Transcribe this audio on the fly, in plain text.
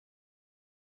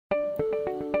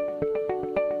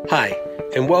Hi,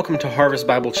 and welcome to Harvest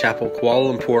Bible Chapel,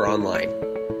 Kuala Lumpur Online.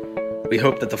 We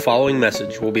hope that the following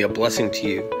message will be a blessing to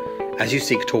you as you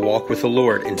seek to walk with the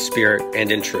Lord in spirit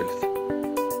and in truth.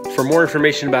 For more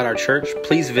information about our church,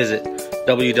 please visit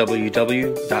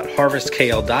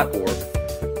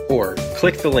www.harvestkl.org or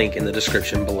click the link in the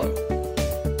description below.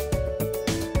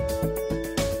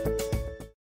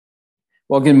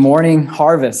 Well, good morning,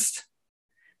 Harvest.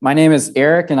 My name is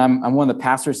Eric, and I'm one of the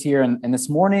pastors here. And this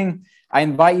morning, I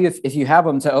invite you, if you have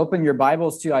them, to open your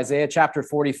Bibles to Isaiah chapter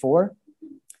 44.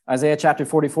 Isaiah chapter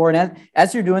 44. And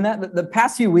as you're doing that, the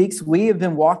past few weeks, we have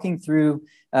been walking through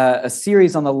a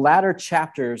series on the latter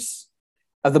chapters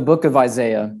of the book of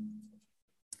Isaiah.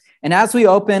 And as we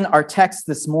open our text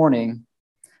this morning,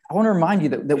 I want to remind you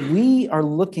that we are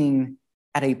looking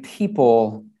at a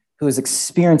people who is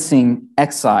experiencing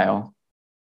exile.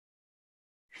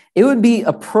 It would be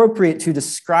appropriate to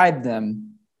describe them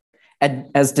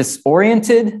as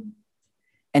disoriented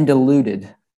and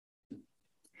deluded,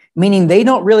 meaning they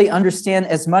don't really understand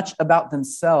as much about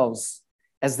themselves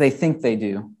as they think they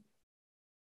do. Do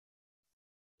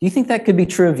you think that could be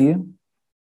true of you?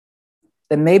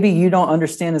 That maybe you don't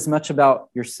understand as much about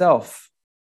yourself.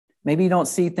 Maybe you don't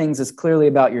see things as clearly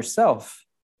about yourself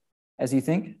as you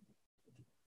think.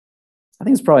 I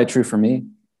think it's probably true for me.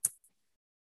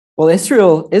 Well,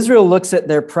 Israel looks at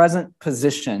their present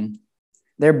position,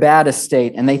 their bad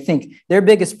estate, and they think their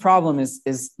biggest problem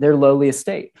is their lowly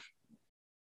estate.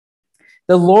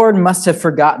 The Lord must have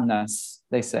forgotten us,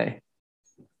 they say.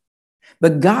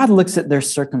 But God looks at their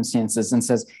circumstances and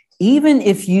says, even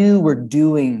if you were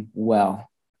doing well,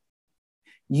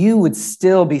 you would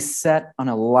still be set on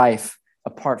a life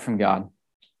apart from God.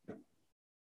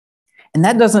 And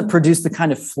that doesn't produce the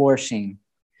kind of flourishing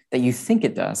that you think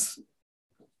it does.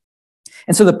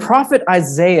 And so the prophet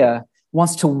Isaiah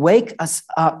wants to wake us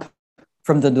up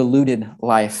from the deluded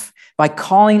life by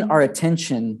calling our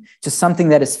attention to something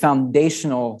that is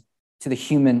foundational to the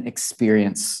human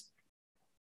experience.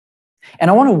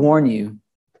 And I want to warn you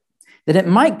that it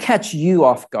might catch you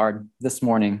off guard this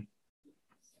morning,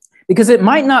 because it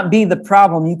might not be the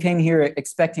problem you came here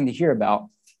expecting to hear about.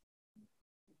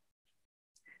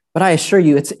 But I assure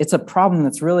you, it's a problem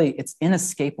that's it's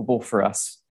inescapable for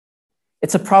us.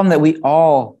 It's a problem that we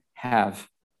all have.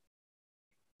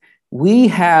 We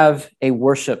have a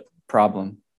worship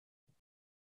problem.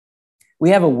 We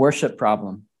have a worship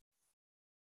problem.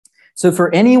 So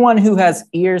for anyone who has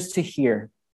ears to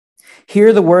hear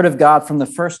the word of God from the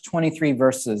first 23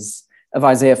 verses of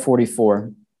Isaiah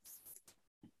 44.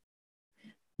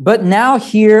 But now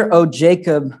hear, O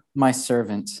Jacob, my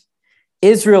servant,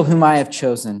 Israel, whom I have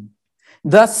chosen.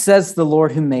 Thus says the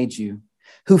Lord who made you,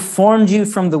 who formed you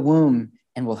from the womb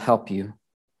and will help you.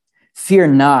 Fear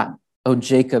not, O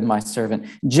Jacob, my servant,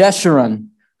 Jeshurun,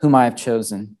 whom I have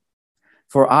chosen.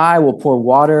 For I will pour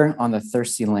water on the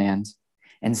thirsty land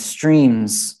and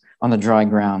streams on the dry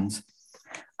ground.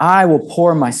 I will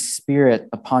pour my spirit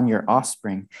upon your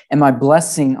offspring and my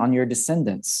blessing on your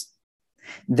descendants.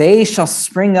 They shall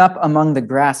spring up among the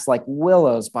grass like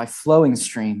willows by flowing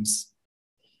streams.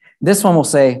 This one will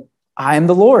say, I am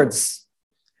the Lord's.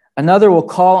 Another will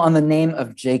call on the name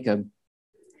of Jacob,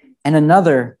 and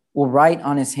another will write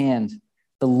on his hand,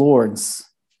 the Lord's,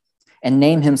 and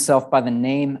name himself by the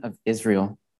name of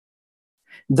Israel.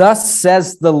 Thus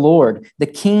says the Lord, the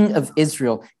King of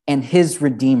Israel and his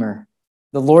Redeemer,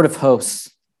 the Lord of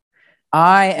hosts.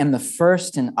 I am the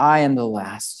first and I am the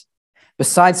last.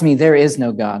 Besides me, there is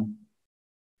no God.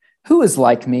 Who is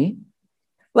like me?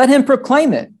 Let him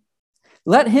proclaim it.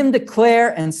 Let him declare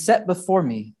and set it before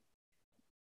me.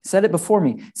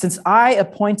 Since I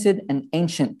appointed an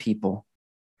ancient people,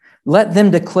 let them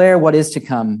declare what is to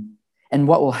come and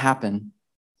what will happen.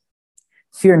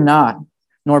 Fear not,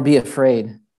 nor be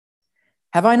afraid.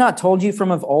 Have I not told you from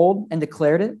of old and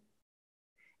declared it?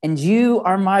 And you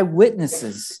are my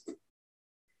witnesses.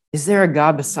 Is there a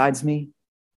God besides me?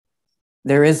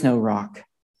 There is no rock.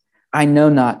 I know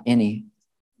not any.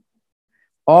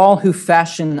 All who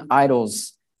fashion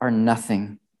idols are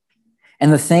nothing,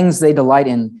 and the things they delight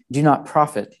in do not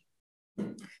profit.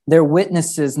 Their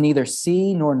witnesses neither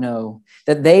see nor know,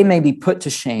 that they may be put to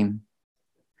shame.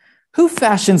 Who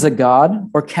fashions a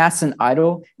god or casts an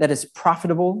idol that is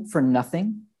profitable for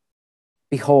nothing?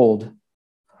 Behold,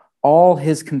 all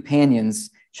his companions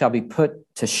shall be put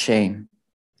to shame,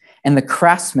 and the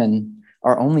craftsmen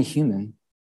are only human.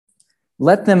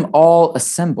 Let them all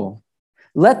assemble.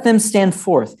 Let them stand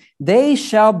forth. They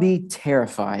shall be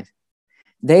terrified.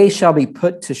 They shall be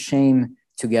put to shame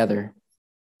together.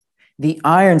 The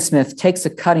ironsmith takes a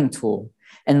cutting tool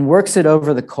and works it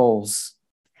over the coals.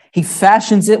 He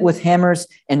fashions it with hammers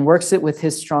and works it with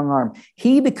his strong arm.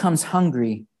 He becomes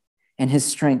hungry and his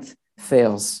strength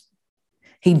fails.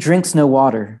 He drinks no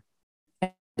water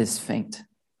and is faint.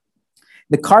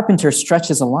 The carpenter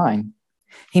stretches a line.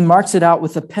 He marks it out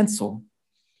with a pencil.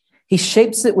 He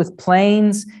shapes it with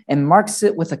planes and marks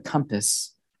it with a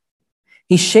compass.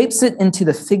 He shapes it into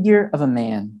the figure of a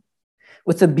man,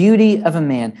 with the beauty of a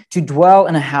man, to dwell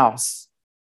in a house.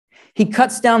 He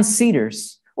cuts down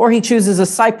cedars, or he chooses a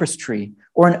cypress tree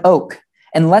or an oak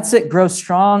and lets it grow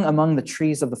strong among the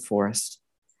trees of the forest.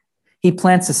 He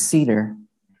plants a cedar,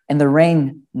 and the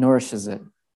rain nourishes it.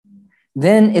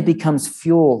 Then it becomes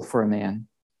fuel for a man.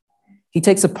 He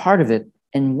takes a part of it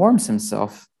and warms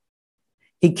himself.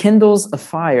 He kindles a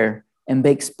fire and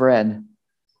bakes bread.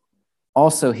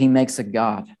 Also, he makes a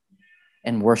god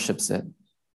and worships it.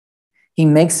 He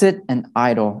makes it an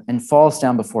idol and falls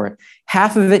down before it.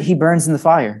 Half of it he burns in the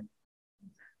fire.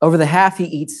 Over the half he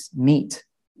eats meat.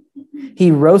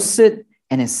 He roasts it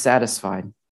and is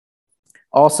satisfied.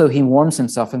 Also, he warms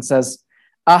himself and says,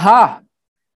 "Aha,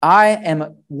 I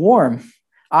am warm.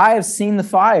 I have seen the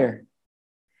fire."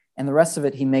 And the rest of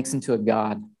it he makes into a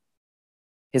god,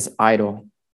 his idol,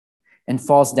 and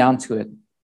falls down to it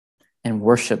and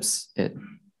worships it.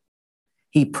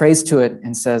 He prays to it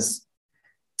and says,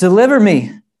 "Deliver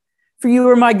me, for you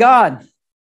are my God."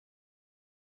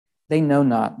 They know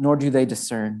not, nor do they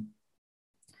discern,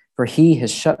 for he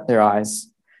has shut their eyes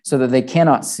so that they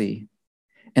cannot see,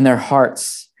 and their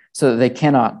hearts so that they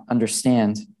cannot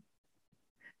understand.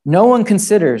 No one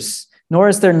considers, nor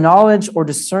is there knowledge or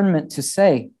discernment to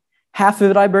say, "Half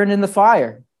of it I burned in the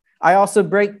fire. I also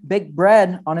baked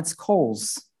bread on its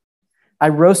coals. I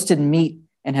roasted meat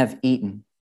and have eaten.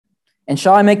 And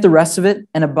shall I make the rest of it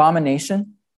an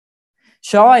abomination?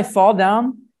 Shall I fall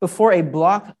down before a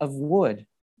block of wood?"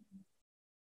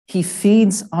 He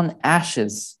feeds on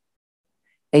ashes.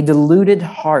 A deluded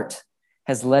heart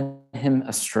has led him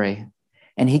astray,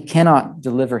 and he cannot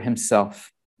deliver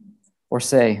himself or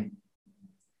say,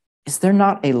 "Is there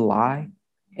not a lie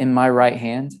in my right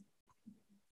hand?"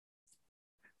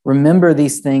 Remember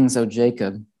these things, O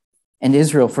Jacob and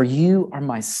Israel, for you are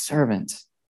my servant.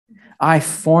 I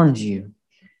formed you.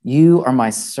 You are my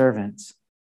servant.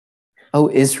 O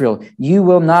Israel, you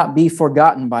will not be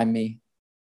forgotten by me.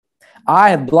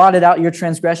 I have blotted out your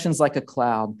transgressions like a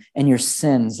cloud and your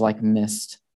sins like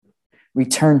mist.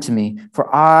 Return to me,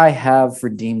 for I have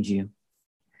redeemed you.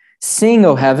 Sing,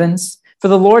 O heavens, for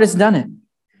the Lord has done it.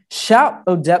 Shout,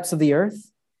 O depths of the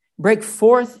earth. Break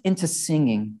forth into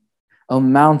singing, O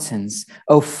mountains,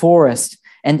 O forest,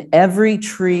 and every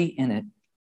tree in it.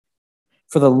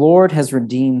 For the Lord has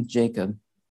redeemed Jacob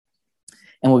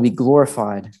and will be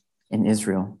glorified in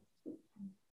Israel.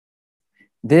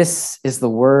 This is the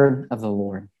word of the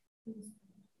Lord.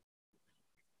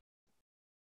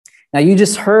 Now, you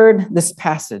just heard this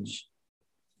passage.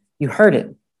 You heard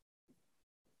it.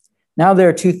 Now, there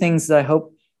are two things that I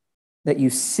hope that you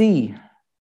see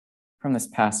from this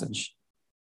passage.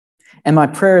 And my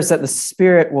prayer is that the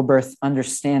Spirit will birth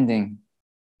understanding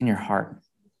in your heart.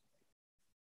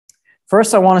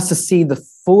 First, I want us to see the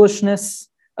foolishness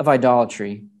of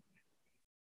idolatry.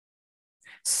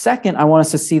 Second, I want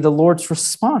us to see the Lord's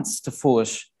response to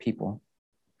foolish people.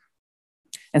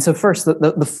 And so first,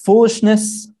 the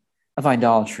foolishness of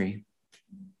idolatry.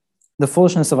 The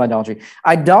foolishness of idolatry.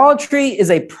 Idolatry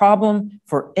is a problem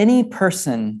for any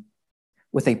person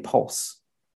with a pulse.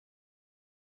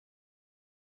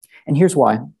 And here's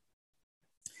why.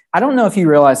 I don't know if you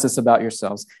realize this about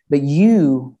yourselves, but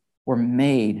you were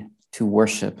made to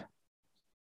worship.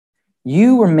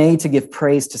 You were made to give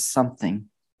praise to something.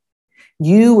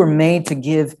 You were made to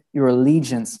give your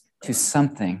allegiance to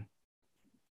something.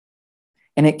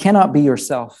 And it cannot be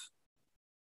yourself.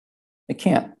 It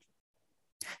can't.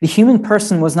 The human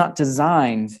person was not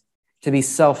designed to be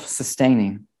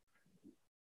self-sustaining.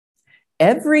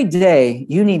 Every day,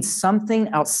 you need something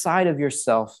outside of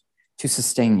yourself to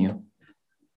sustain you.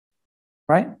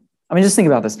 Right? I mean, just think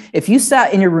about this. If you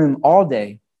sat in your room all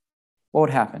day, what would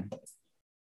happen?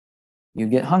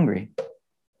 You'd get hungry.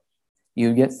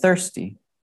 You get thirsty.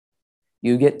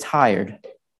 You get tired.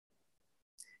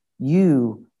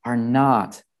 You are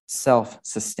not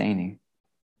self-sustaining.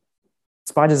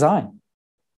 It's by design.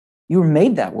 You were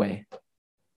made that way.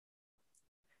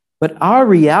 But our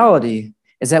reality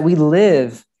is that we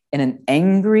live in an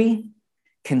angry,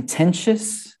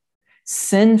 contentious,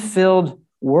 sin-filled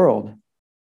world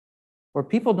where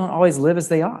people don't always live as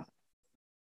they ought,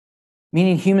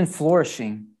 meaning human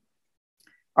flourishing,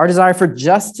 our desire for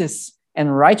justice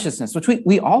and righteousness, which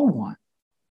we all want.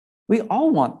 We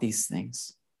all want these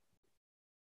things.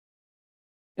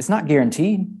 It's not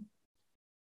guaranteed.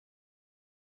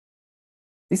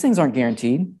 These things aren't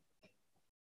guaranteed.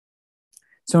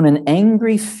 So in an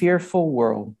angry, fearful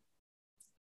world,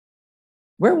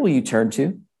 where will you turn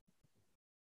to?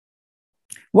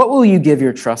 What will you give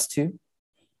your trust to?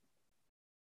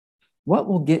 What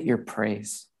will get your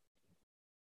praise?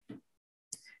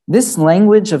 This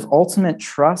language of ultimate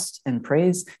trust and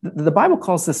praise, the Bible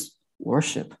calls this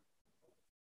worship.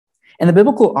 And the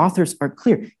biblical authors are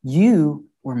clear. You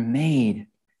were made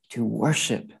to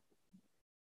worship.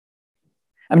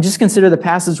 I mean, just consider the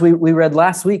passage we read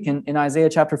last week in Isaiah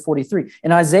chapter 43.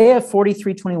 In Isaiah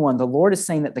 43:21, the Lord is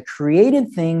saying that the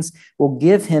created things will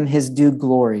give him his due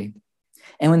glory.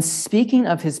 And when speaking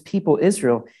of his people,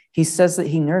 Israel, he says that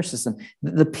he nourishes them.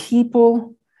 The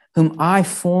people whom I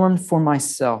formed for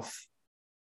myself,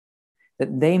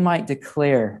 that they might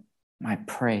declare my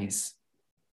praise.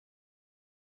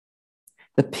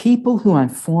 The people who I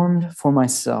formed for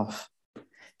myself,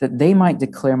 that they might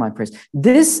declare my praise.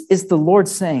 This is the Lord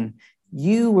saying,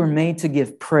 you were made to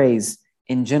give praise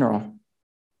in general.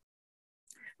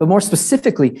 But more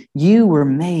specifically, you were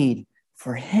made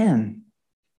for him.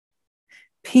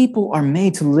 People are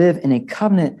made to live in a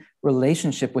covenant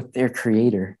relationship with their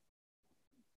Creator.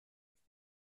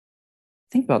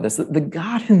 Think about this. The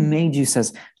God who made you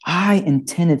says, I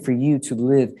intended for you to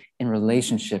live in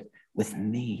relationship with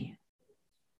me.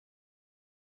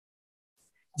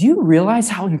 Do you realize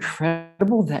how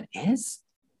incredible that is?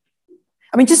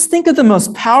 I mean, just think of the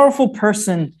most powerful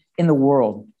person in the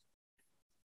world.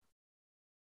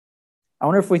 I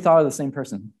wonder if we thought of the same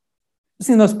person. Just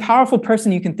the most powerful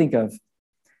person you can think of.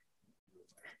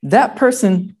 That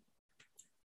person,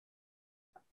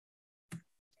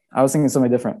 I was thinking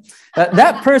something different.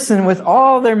 That person with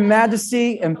all their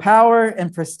majesty and power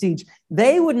and prestige,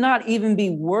 they would not even be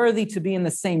worthy to be in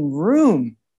the same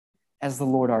room as the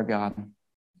Lord our God.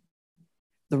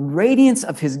 The radiance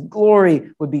of his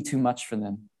glory would be too much for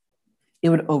them. It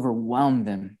would overwhelm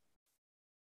them.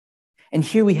 And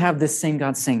here we have this same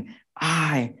God saying,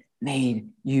 I made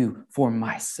you for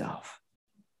myself.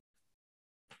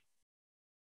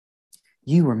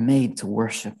 You were made to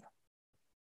worship.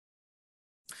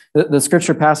 The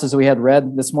scripture passage that we had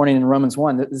read this morning in Romans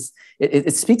 1,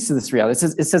 it speaks to this reality.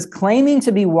 It says, claiming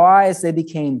to be wise, they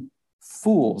became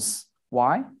fools.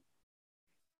 Why?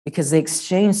 Because they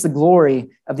exchanged the glory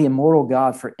of the immortal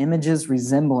God for images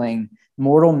resembling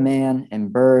mortal man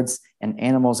and birds and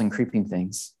animals and creeping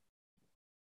things.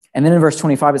 And then in verse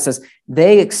 25, it says,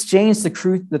 they exchanged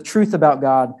the truth about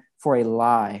God for a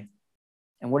lie.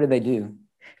 And what did they do?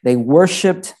 They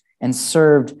worshiped and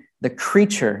served the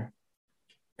creature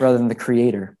rather than the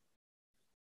Creator.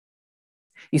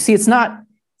 You see, it's not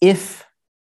if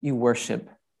you worship.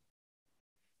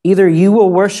 Either you will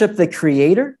worship the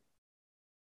Creator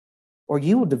or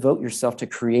you will devote yourself to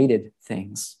created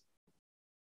things.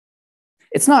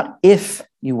 It's not if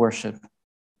you worship.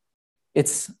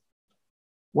 It's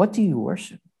what do you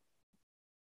worship?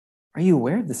 Are you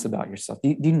aware of this about yourself?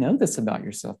 Do you know this about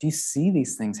yourself? Do you see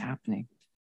these things happening?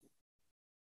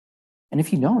 And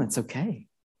if you don't, it's okay.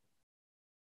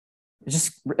 It's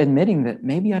just admitting that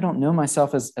maybe I don't know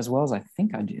myself as well as I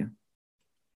think I do.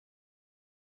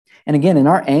 And again, in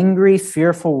our angry,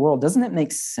 fearful world, doesn't it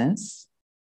make sense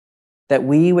that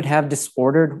we would have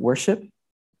disordered worship?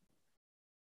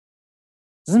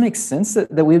 Doesn't it make sense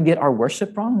that we would get our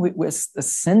worship wrong? With a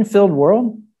sin-filled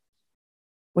world?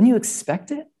 Wouldn't you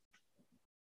expect it?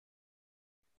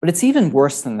 But it's even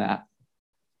worse than that.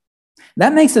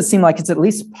 That makes it seem like it's at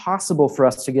least possible for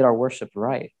us to get our worship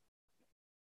right.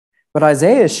 But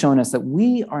Isaiah is showing us that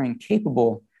we are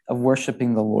incapable of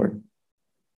worshiping the Lord.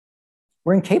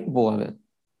 We're incapable of it.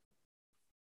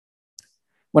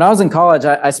 When I was in college,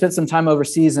 I spent some time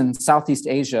overseas in Southeast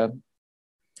Asia.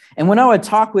 And when I would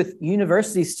talk with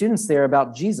university students there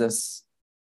about Jesus,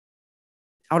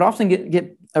 I would often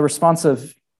get a response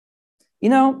of,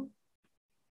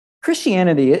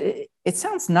 Christianity, it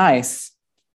sounds nice,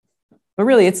 but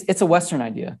really it's a Western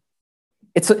idea.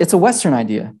 It's a Western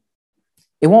idea.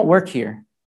 It won't work here.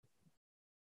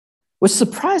 Which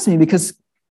surprised me because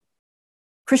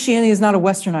Christianity is not a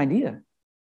Western idea.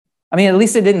 I mean, at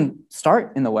least it didn't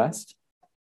start in the West.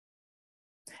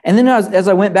 And then as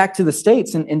I went back to the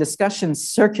States and in discussions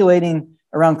circulating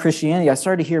around Christianity, I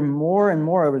started to hear more and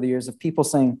more over the years of people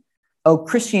saying, oh,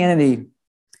 Christianity,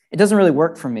 it doesn't really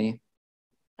work for me.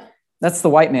 That's the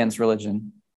white man's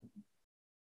religion.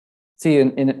 See,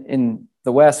 in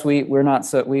the West,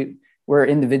 we're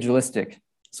individualistic.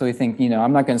 So we think,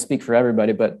 I'm not going to speak for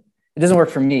everybody, but it doesn't work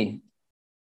for me.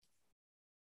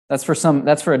 That's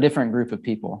for a different group of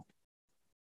people.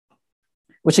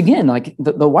 Which again, like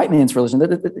the white man's religion,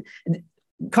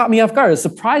 caught me off guard. It's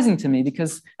surprising to me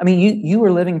because, I mean, you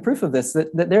were living proof of this,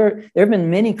 that there have been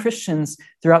many Christians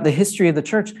throughout the history of the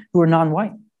church who are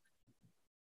non-white.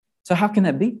 So how can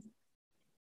that be?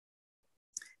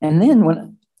 And then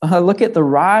when I look at the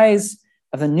rise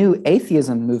of the new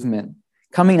atheism movement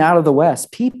coming out of the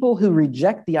West, people who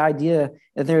reject the idea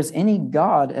that there's any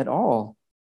God at all.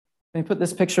 Let me put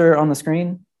this picture on the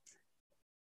screen.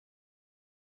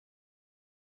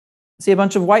 See a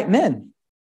bunch of white men.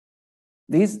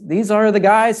 These are the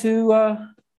guys who are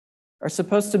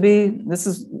supposed to be, this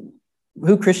is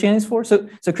who Christianity is for. So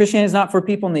Christianity is not for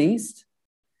people in the East.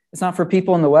 It's not for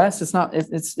people in the West. It's not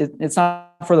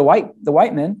for the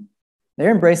white men.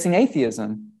 They're embracing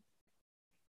atheism.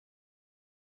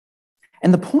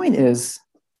 And the point is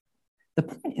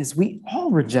we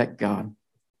all reject God.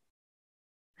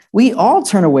 We all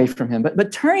turn away from him.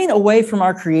 But turning away from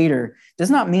our Creator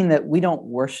does not mean that we don't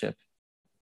worship.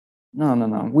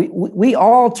 No. We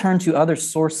all turn to other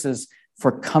sources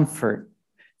for comfort,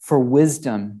 for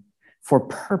wisdom, for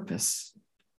purpose.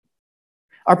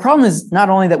 Our problem is not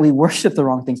only that we worship the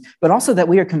wrong things, but also that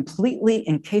we are completely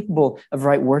incapable of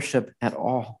right worship at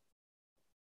all.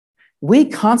 We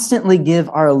constantly give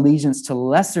our allegiance to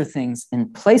lesser things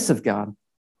in place of God,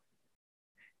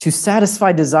 to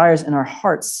satisfy desires in our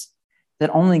hearts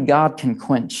that only God can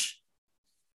quench.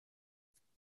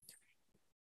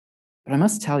 But I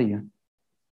must tell you,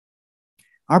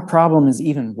 our problem is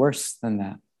even worse than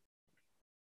that.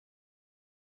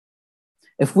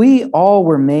 If we all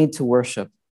were made to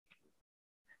worship,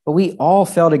 but we all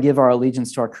fail to give our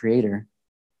allegiance to our Creator,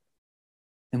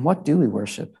 then what do we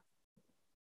worship?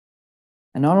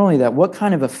 And not only that, what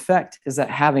kind of effect is that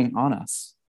having on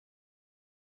us?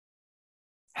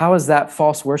 How is that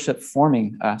false worship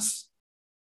forming us?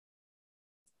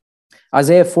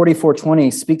 Isaiah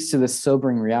 44:20 speaks to this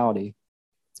sobering reality.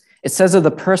 It says of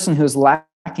the person who is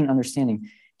lacking understanding,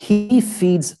 he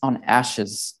feeds on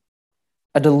ashes.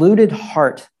 A deluded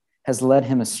heart has led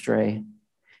him astray,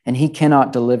 and he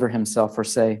cannot deliver himself or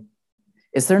say,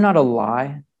 is there not a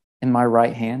lie in my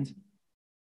right hand?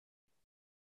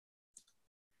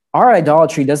 Our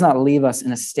idolatry does not leave us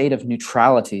in a state of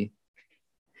neutrality,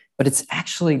 but it's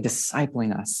actually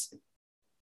discipling us.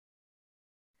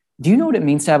 Do you know what it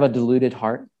means to have a deluded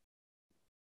heart?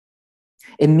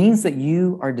 It means that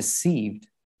you are deceived.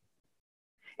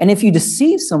 And if you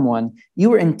deceive someone,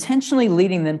 you are intentionally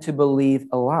leading them to believe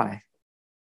a lie,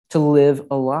 to live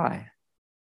a lie.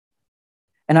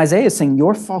 And Isaiah is saying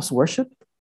your false worship,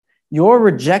 your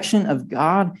rejection of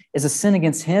God is a sin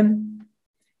against him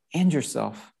and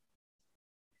yourself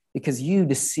because you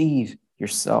deceive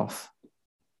yourself.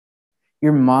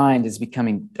 Your mind is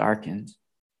becoming darkened.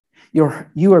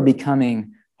 You are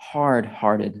becoming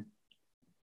hard-hearted.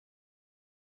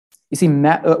 You see,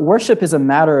 worship is a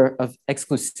matter of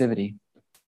exclusivity.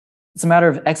 It's a matter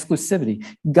of exclusivity.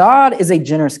 God is a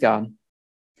generous God.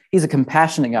 He's a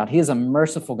compassionate God. He is a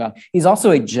merciful God. He's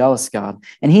also a jealous God.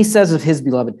 And he says of his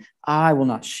beloved, I will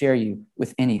not share you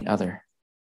with any other.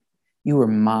 You are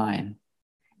mine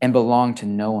and belong to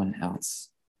no one else.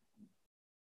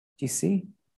 Do you see?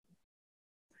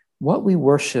 What we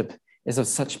worship is of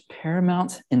such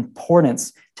paramount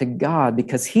importance to God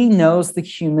because he knows the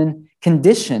human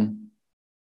condition.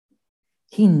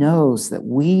 He knows that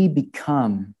we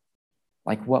become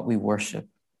like what we worship.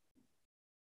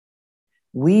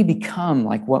 We become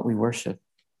like what we worship.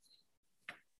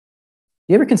 Do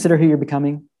you ever consider who you're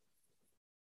becoming?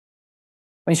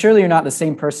 I mean, surely you're not the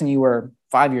same person you were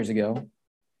 5 years ago.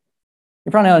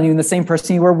 You're probably not even the same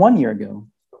person you were 1 year ago.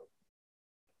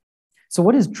 So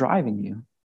what is driving you?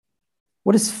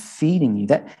 What is feeding you?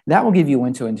 That will give you a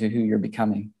window into who you're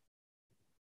becoming.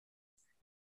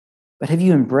 But have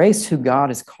you embraced who God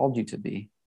has called you to be?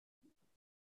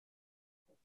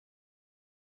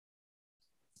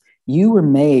 You were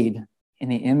made in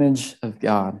the image of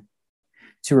God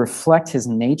to reflect his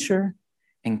nature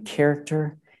and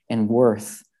character and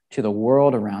worth to the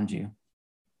world around you,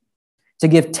 to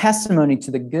give testimony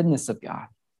to the goodness of God.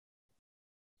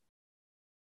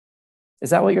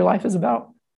 Is that what your life is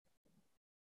about?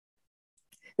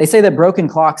 They say that broken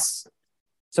clocks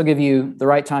still give you the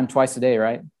right time twice a day,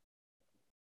 right?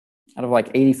 Out of like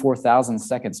 84,000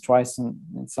 seconds twice, and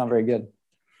it's not very good.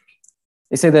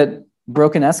 They say that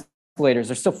broken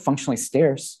escalators are still functionally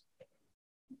stairs,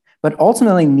 but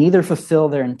ultimately neither fulfill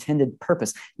their intended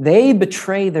purpose. They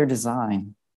betray their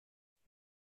design.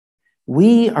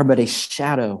 We are but a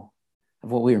shadow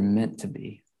of what we are meant to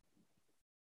be.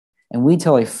 And we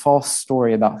tell a false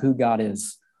story about who God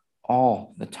is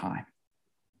all the time.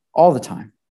 All the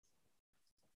time.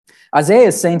 Isaiah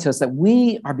is saying to us that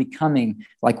we are becoming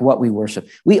like what we worship.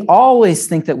 We always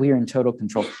think that we are in total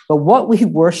control, but what we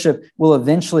worship will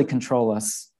eventually control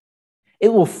us. It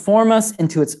will form us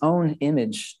into its own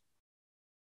image.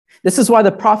 This is why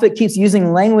the prophet keeps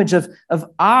using language of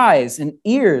eyes and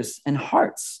ears and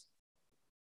hearts.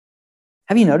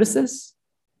 Have you noticed this?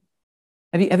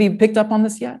 Have you picked up on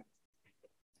this yet?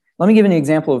 Let me give you an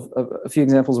example of a few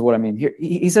examples of what I mean. Here,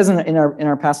 he says in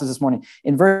our passage this morning,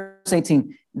 in verse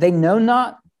 18, they know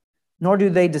not, nor do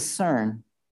they discern,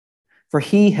 for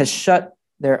he has shut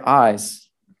their eyes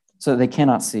so that they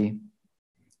cannot see,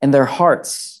 and their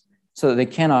hearts so that they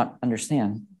cannot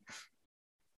understand.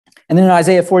 And then in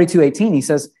Isaiah 42:18, he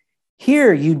says,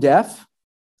 hear, you deaf,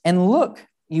 and look,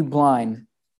 you blind,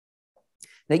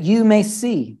 that you may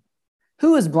see.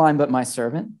 Who is blind but my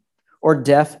servant, or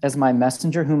deaf as my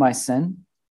messenger whom I send?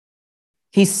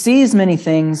 He sees many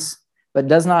things, but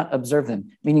does not observe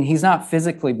them, meaning he's not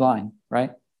physically blind,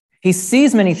 right? He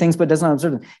sees many things, but does not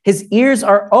observe them. His ears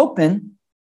are open,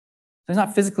 so he's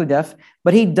not physically deaf,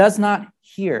 but he does not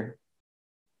hear.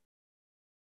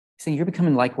 He's saying you're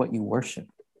becoming like what you worship.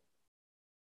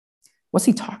 What's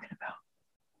he talking about?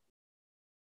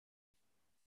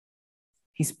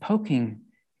 He's poking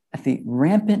at the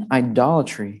rampant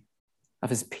idolatry of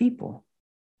his people.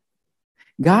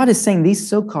 God is saying these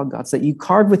so-called gods that you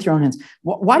carved with your own hands,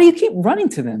 why do you keep running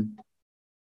to them?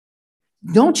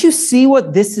 Don't you see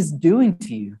what this is doing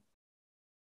to you?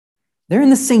 They're in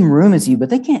the same room as you, but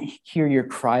they can't hear your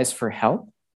cries for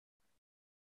help.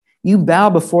 You bow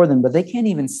before them, but they can't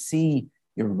even see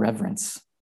your reverence.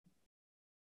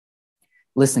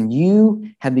 Listen,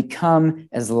 you have become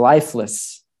as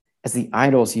lifeless as the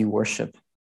idols you worship.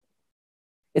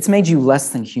 It's made you less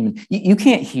than human. You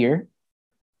can't hear.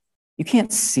 You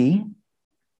can't see.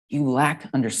 You lack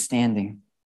understanding.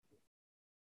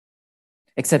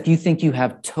 Except you think you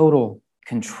have total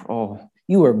control.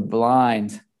 You are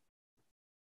blind.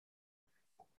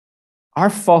 Our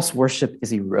false worship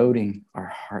is eroding our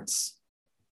hearts.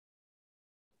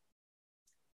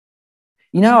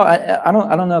 You know, I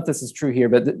don't know if this is true here,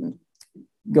 but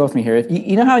go with me here.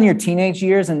 You know how in your teenage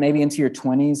years and maybe into your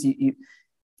 20s,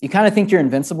 you kind of think you're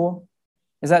invincible?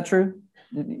 Is that true?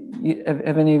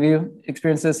 Have any of you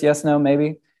experienced this? Yes, no,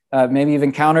 maybe? Maybe you've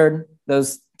encountered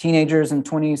those teenagers and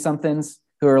 20-somethings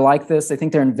who are like this. They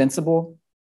think they're invincible,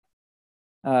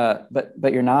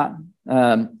 but you're not.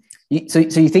 So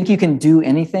you think you can do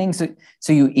anything?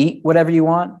 So you eat whatever you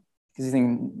want because you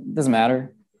think it doesn't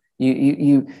matter.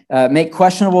 You make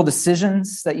questionable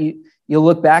decisions that you'll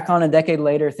look back on a decade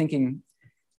later thinking,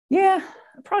 yeah,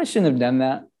 I probably shouldn't have done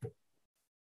that.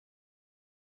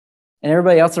 And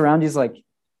everybody else around you is like,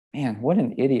 man, what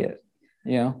an idiot,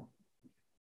 you know?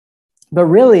 But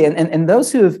really, and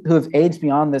those who have aged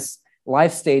beyond this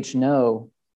life stage know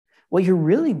what you're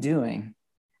really doing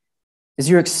is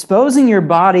you're exposing your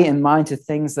body and mind to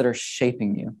things that are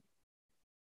shaping you.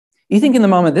 You think in the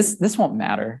moment, this won't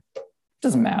matter. It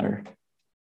doesn't matter.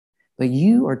 But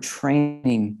you are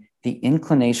training the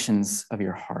inclinations of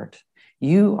your heart.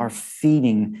 You are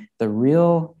feeding the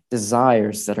real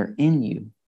desires that are in you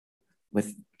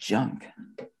with junk.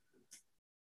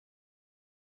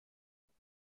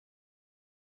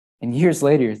 And years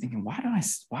later, you're thinking, why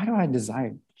do I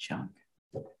desire junk?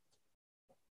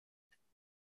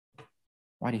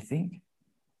 Why do you think?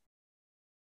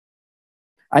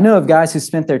 I know of guys who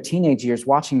spent their teenage years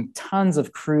watching tons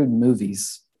of crude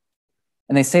movies,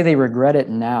 and they say they regret it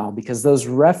now because those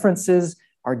references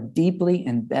are deeply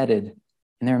embedded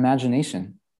in their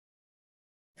imagination.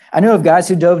 I know of guys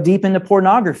who dove deep into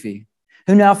pornography,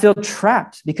 who now feel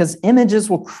trapped because images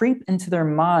will creep into their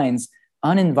minds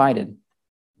uninvited.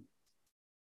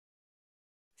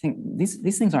 I think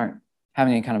these things aren't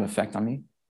having any kind of effect on me,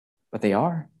 but they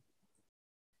are.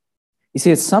 You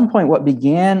see, at some point, what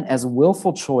began as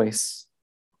willful choice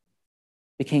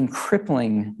became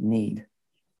crippling need.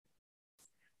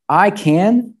 I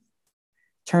can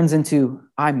turns into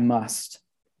I must.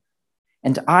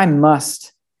 And I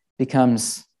must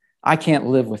becomes I can't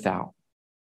live without.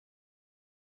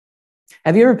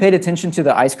 Have you ever paid attention to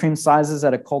the ice cream sizes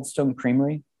at a Cold Stone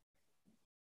Creamery?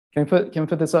 Can we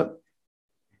put this up?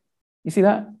 You see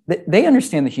that? They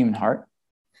understand the human heart.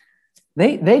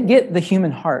 They get the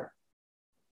human heart.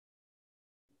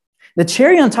 The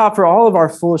cherry on top for all of our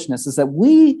foolishness is that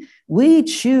we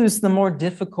choose the more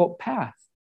difficult path.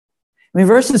 I mean,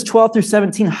 verses 12 through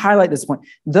 17 highlight this point.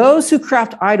 Those who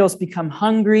craft idols become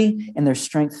hungry and their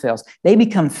strength fails. They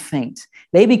become faint.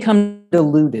 They become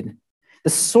deluded. The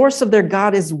source of their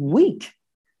God is weak.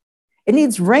 It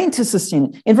needs rain to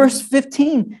sustain it. In verse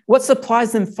 15, what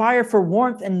supplies them fire for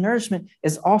warmth and nourishment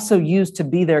is also used to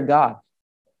be their God.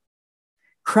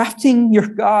 Crafting your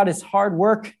God is hard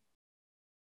work.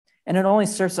 And it only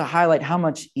serves to highlight how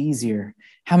much easier,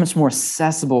 how much more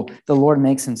accessible the Lord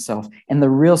makes himself and the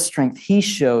real strength he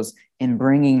shows in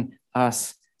bringing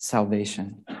us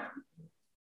salvation.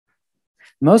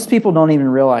 Most people don't even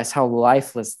realize how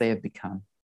lifeless they have become.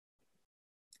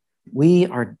 We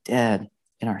are dead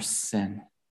in our sin.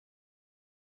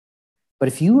 But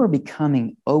if you are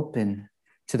becoming open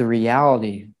to the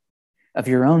reality of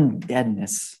your own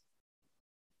deadness,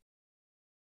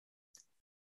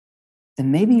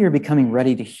 then maybe you're becoming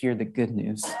ready to hear the good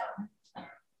news.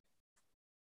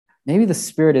 Maybe the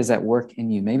Spirit is at work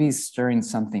in you. Maybe he's stirring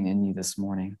something in you this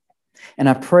morning. And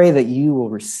I pray that you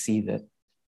will receive it.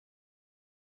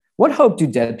 What hope do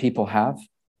dead people have?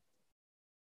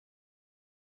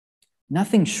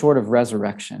 Nothing short of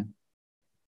resurrection.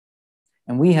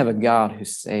 And we have a God who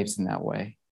saves in that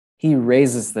way. He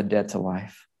raises the dead to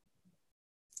life.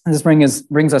 And this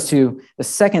brings us to the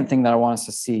second thing that I want us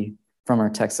to see from our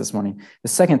text this morning. The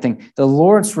second thing, the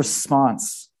Lord's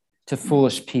response to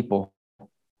foolish people.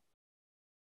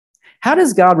 How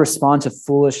does God respond to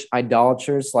foolish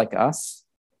idolaters like us?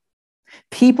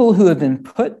 People who have been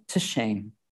put to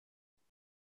shame.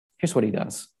 Here's what he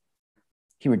does.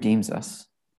 He redeems us.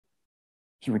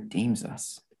 He redeems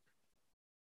us.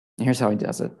 And here's how he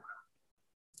does it.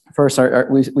 First,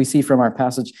 we see from our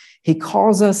passage, he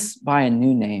calls us by a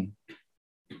new name.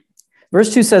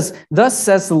 Verse 2 says, "Thus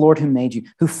says the Lord who made you,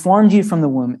 who formed you from the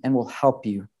womb and will help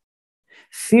you.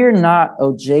 Fear not,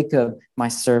 O Jacob, my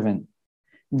servant,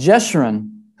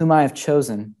 Jeshurun, whom I have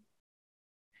chosen."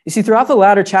 You see, throughout the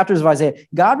latter chapters of Isaiah,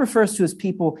 God refers to his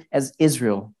people as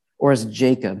Israel or as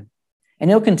Jacob, and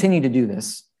he'll continue to do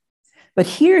this. But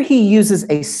here he uses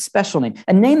a special name,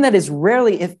 a name that is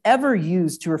rarely, if ever,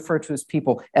 used to refer to his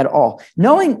people at all.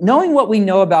 Knowing what we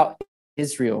know about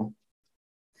Israel,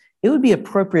 it would be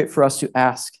appropriate for us to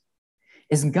ask,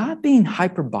 is God being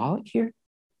hyperbolic here?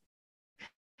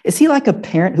 Is he like a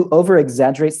parent who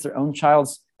over-exaggerates their own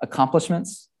child's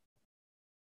accomplishments?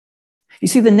 You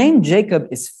see, the name Jacob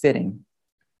is fitting.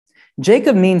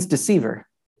 Jacob means deceiver,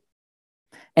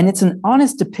 and it's an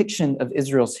honest depiction of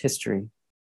Israel's history.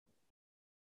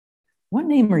 What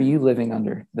name are you living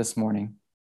under this morning?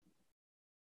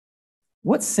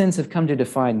 What sins have come to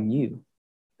define you?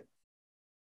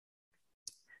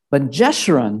 But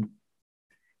Jeshurun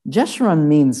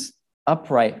means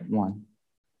upright one.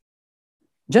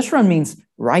 Jeshurun means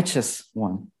righteous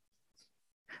one,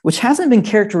 which hasn't been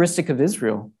characteristic of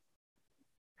Israel.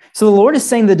 So the Lord is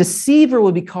saying the deceiver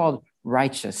will be called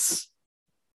righteous.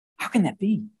 How can that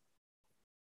be?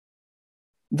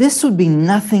 This would be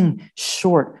nothing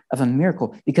short of a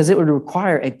miracle because it would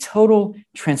require a total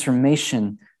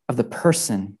transformation of the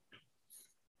person.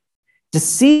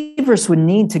 Deceivers would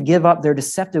need to give up their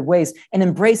deceptive ways and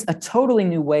embrace a totally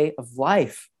new way of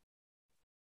life.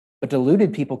 But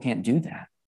deluded people can't do that.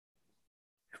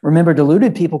 Remember,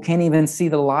 deluded people can't even see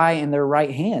the lie in their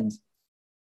right hand.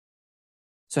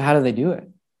 So how do they do it?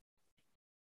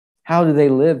 How do they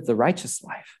live the righteous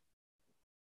life?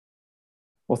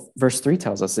 Well, verse 3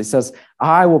 tells us, it says,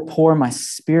 "I will pour my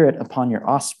spirit upon your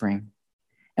offspring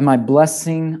and my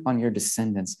blessing on your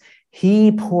descendants."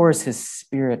 He pours his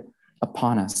spirit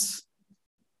upon us.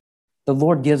 The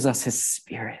Lord gives us his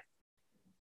spirit.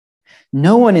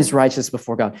 No one is righteous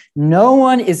before God. No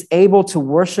one is able to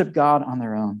worship God on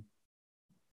their own.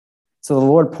 So the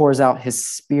Lord pours out his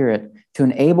spirit to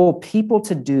enable people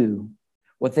to do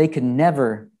what they could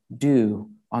never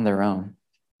do on their own.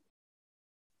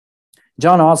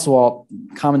 John Oswalt,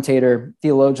 commentator,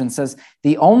 theologian, says,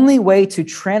 "The only way to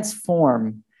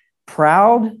transform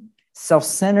proud,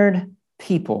 self-centered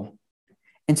people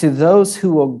into those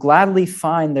who will gladly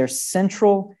find their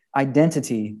central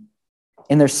identity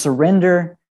in their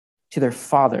surrender to their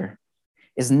Father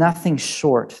is nothing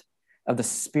short of the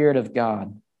Spirit of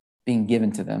God being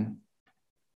given to them."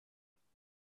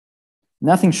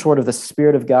 Nothing short of the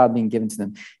Spirit of God being given to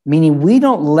them, meaning we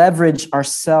don't leverage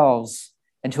ourselves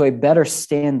into a better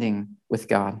standing with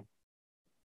God.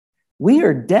 We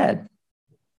are dead.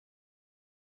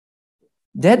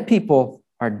 Dead people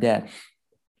are dead.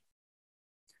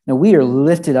 Now, we are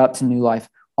lifted up to new life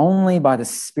only by the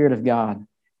Spirit of God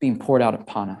being poured out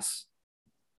upon us.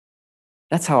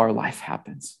 That's how our life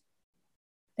happens.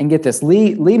 And get this,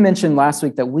 Lee mentioned last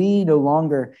week that we no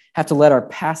longer have to let our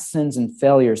past sins and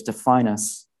failures define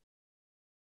us.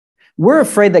 We're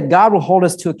afraid that God will hold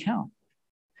us to account.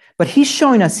 But he's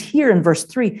showing us here in verse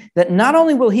 3 that not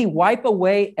only will he wipe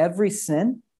away every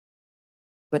sin,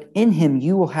 but in him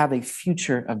you will have a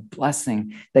future of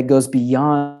blessing that goes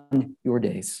beyond your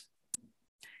days.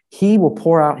 He will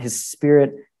pour out his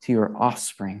Spirit to your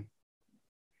offspring,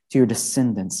 to your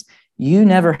descendants. You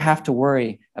never have to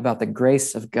worry about the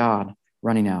grace of God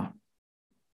running out.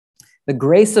 The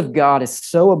grace of God is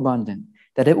so abundant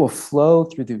that it will flow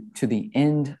to the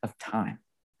end of time.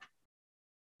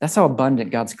 That's how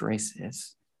abundant God's grace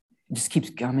is. It just keeps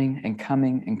coming and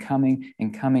coming and coming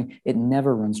and coming. It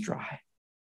never runs dry.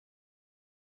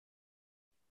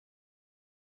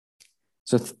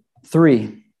 So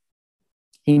 3,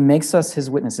 he makes us his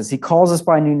witnesses. He calls us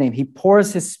by a new name. He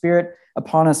pours his Spirit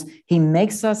upon us. He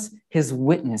makes us his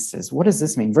witnesses. What does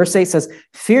this mean? Verse 8 says,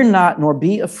 fear not, nor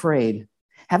be afraid.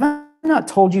 Have I not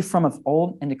told you from of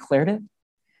old and declared it?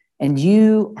 And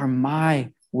you are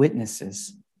my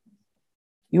witnesses.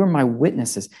 You are my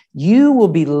witnesses. You will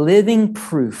be living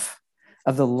proof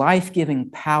of the life-giving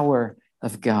power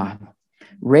of God,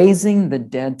 raising the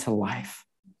dead to life.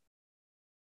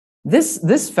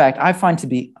 This fact I find to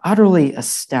be utterly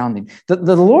astounding.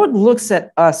 The Lord looks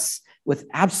at us with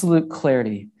absolute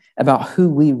clarity about who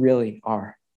we really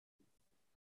are.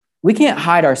 We can't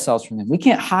hide ourselves from him. We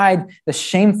can't hide the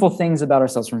shameful things about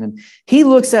ourselves from him. He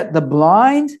looks at the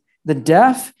blind, the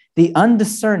deaf, the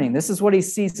undiscerning. This is what he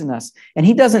sees in us. And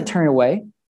he doesn't turn away.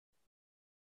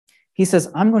 He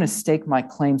says, I'm going to stake my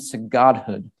claims to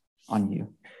godhood on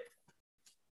you.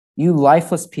 You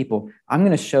lifeless people, I'm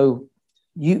going to show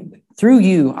you, through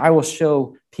you, I will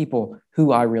show people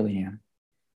who I really am.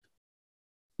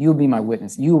 You will be my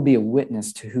witness. You will be a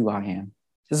witness to who I am.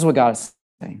 This is what God is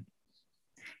saying.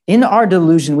 In our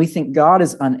delusion, we think God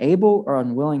is unable or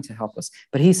unwilling to help us.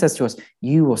 But he says to us,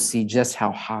 you will see just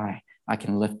how high I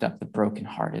can lift up the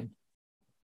brokenhearted.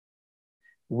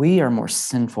 We are more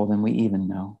sinful than we even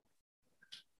know.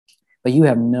 But you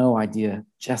have no idea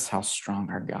just how strong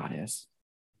our God is.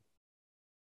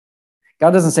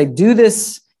 God doesn't say, do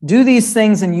these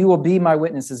things and you will be my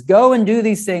witnesses. Go and do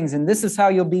these things and this is how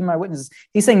you'll be my witnesses.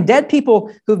 He's saying dead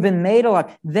people who've been made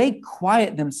alive, they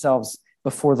quiet themselves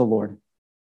before the Lord.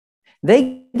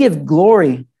 They give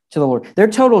glory to the Lord. Their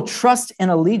total trust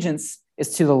and allegiance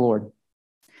is to the Lord.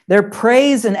 Their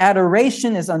praise and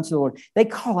adoration is unto the Lord. They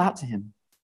call out to him.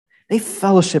 They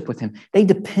fellowship with him. They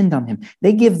depend on him.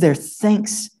 They give their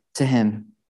thanks to him.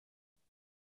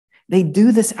 They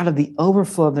do this out of the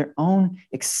overflow of their own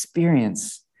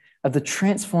experience of the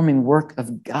transforming work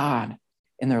of God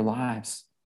in their lives.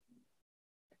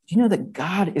 Do you know that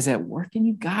God is at work in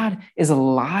you? God is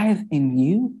alive in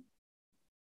you?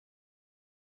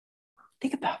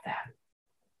 Think about that.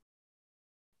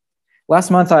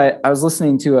 Last month, I was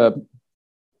listening to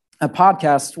a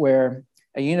podcast where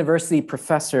a university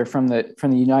professor from the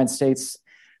United States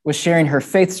was sharing her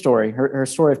faith story, her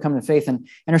story of coming to faith. And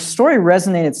her story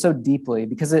resonated so deeply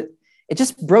because it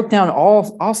just broke down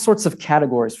all sorts of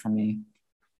categories for me.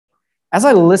 As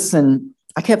I listened,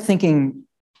 I kept thinking,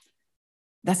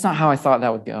 that's not how I thought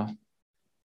that would go.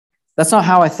 That's not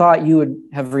how I thought you would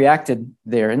have reacted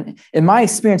there. And in my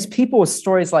experience, people with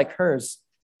stories like hers,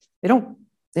 they don't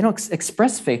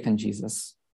express faith in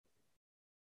Jesus.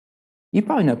 You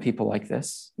probably know people like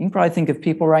this. You can probably think of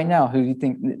people right now who you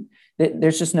think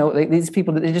there's just these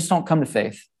people, they just don't come to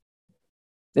faith.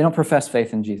 They don't profess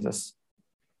faith in Jesus.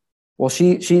 Well,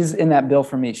 she's in that bill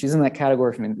for me. She's in that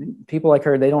category for me. People like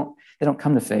her, they don't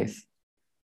come to faith.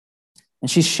 And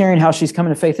she's sharing how she's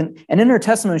coming to faith. And in her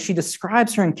testimony, she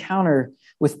describes her encounter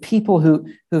with people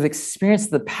who've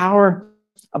experienced the power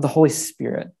of the Holy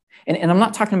Spirit. And I'm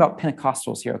not talking about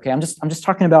Pentecostals here, okay? I'm just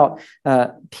talking about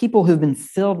people who've been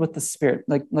filled with the Spirit.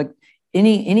 Like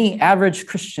any average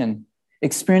Christian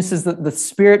experiences the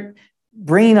Spirit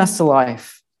bringing us to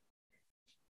life.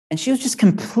 And she was just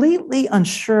completely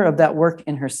unsure of that work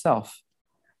in herself.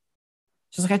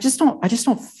 She's like, I just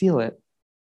don't feel it.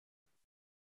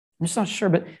 I'm just not sure.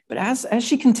 But as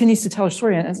she continues to tell her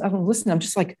story, and as I'm listening, I'm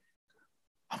just like,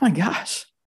 oh my gosh,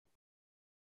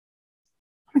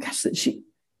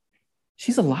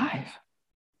 she's alive.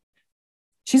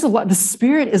 She's alive. The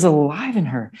Spirit is alive in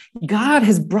her. God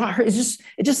has brought her. It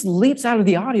just leaps out of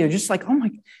the audio, just like, oh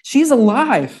my, she's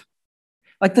alive.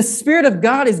 Like the Spirit of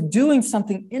God is doing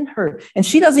something in her, and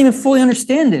she doesn't even fully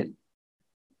understand it.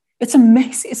 It's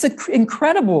amazing. It's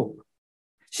incredible.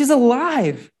 She's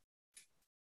alive.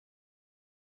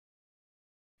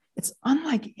 It's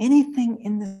unlike anything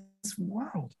in this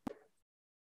world.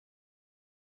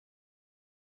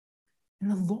 And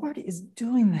the Lord is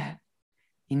doing that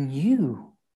in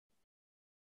you.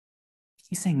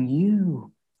 He's saying,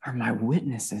 you are my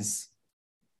witnesses.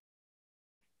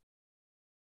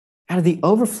 Out of the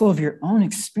overflow of your own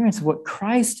experience of what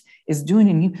Christ is doing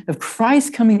in you, of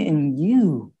Christ coming in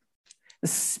you, the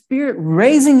Spirit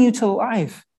raising you to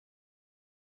life,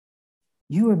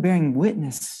 you are bearing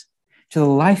witness to the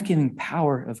life-giving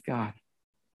power of God.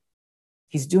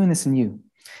 He's doing this in you.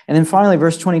 And then finally,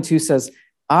 verse 22 says,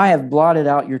 I have blotted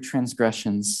out your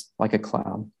transgressions like a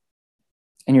cloud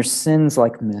and your sins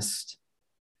like mist.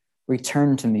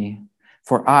 Return to me,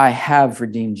 for I have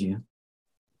redeemed you.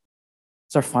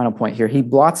 That's our final point here. He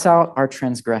blots out our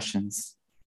transgressions.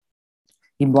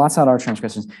 He blots out our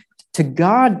transgressions. To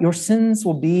God, your sins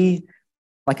will be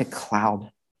like a cloud,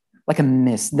 like a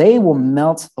mist. They will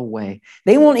melt away.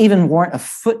 They won't even warrant a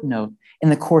footnote in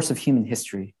the course of human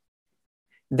history.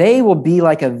 They will be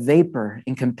like a vapor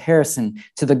in comparison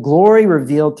to the glory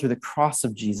revealed through the cross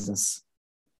of Jesus.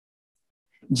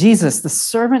 Jesus, the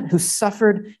servant who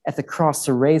suffered at the cross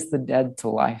to raise the dead to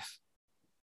life.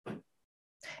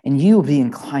 And you will be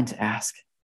inclined to ask,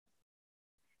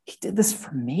 he did this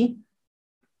for me?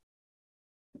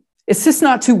 Is this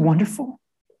not too wonderful?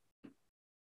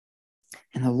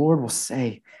 And the Lord will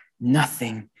say,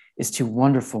 nothing is too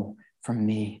wonderful for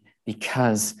me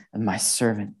because of my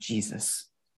servant Jesus.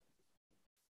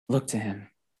 Look to him.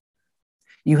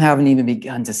 You haven't even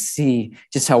begun to see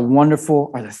just how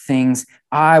wonderful are the things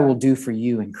I will do for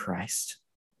you in Christ.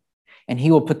 And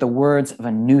he will put the words of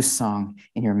a new song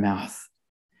in your mouth.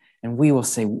 And we will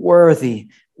say, worthy,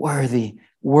 worthy,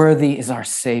 worthy is our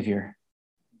Savior.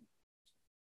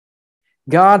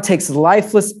 God takes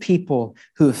lifeless people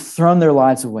who have thrown their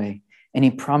lives away, and he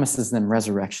promises them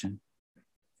resurrection.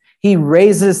 He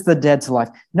raises the dead to life.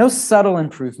 No subtle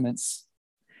improvements,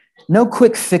 no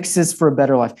quick fixes for a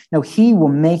better life. No, he will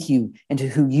make you into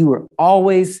who you were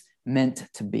always meant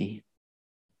to be.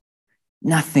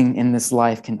 Nothing in this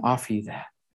life can offer you that.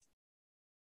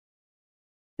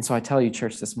 And so I tell you,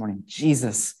 church, this morning,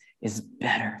 Jesus is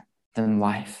better than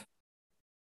life.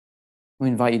 We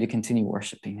invite you to continue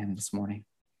worshiping him this morning.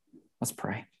 Let's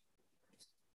pray.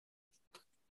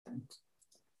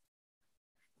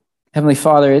 Heavenly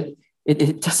Father,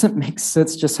 it doesn't make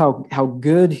sense just how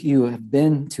good you have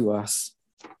been to us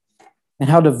and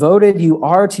how devoted you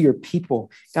are to your people.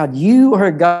 God, you are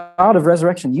a God of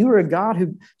resurrection. You are a God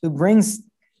who brings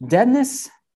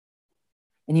deadness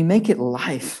and you make it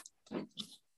life.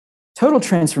 Total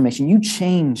transformation. You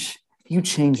change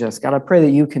us. God, I pray that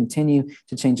you continue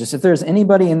to change us. If there's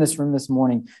anybody in this room this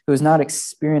morning who has not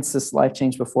experienced this life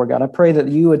change before, God, I pray that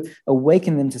you would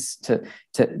awaken them to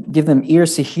give them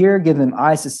ears to hear, give them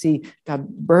eyes to see. God,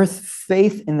 birth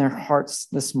faith in their hearts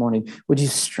this morning. Would you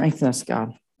strengthen us,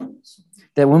 God?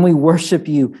 That when we worship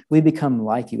you, we become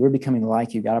like you. We're becoming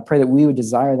like you, God. I pray that we would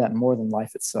desire that more than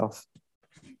life itself.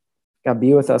 God,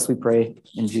 be with us, we pray,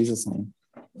 in Jesus' name.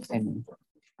 Amen.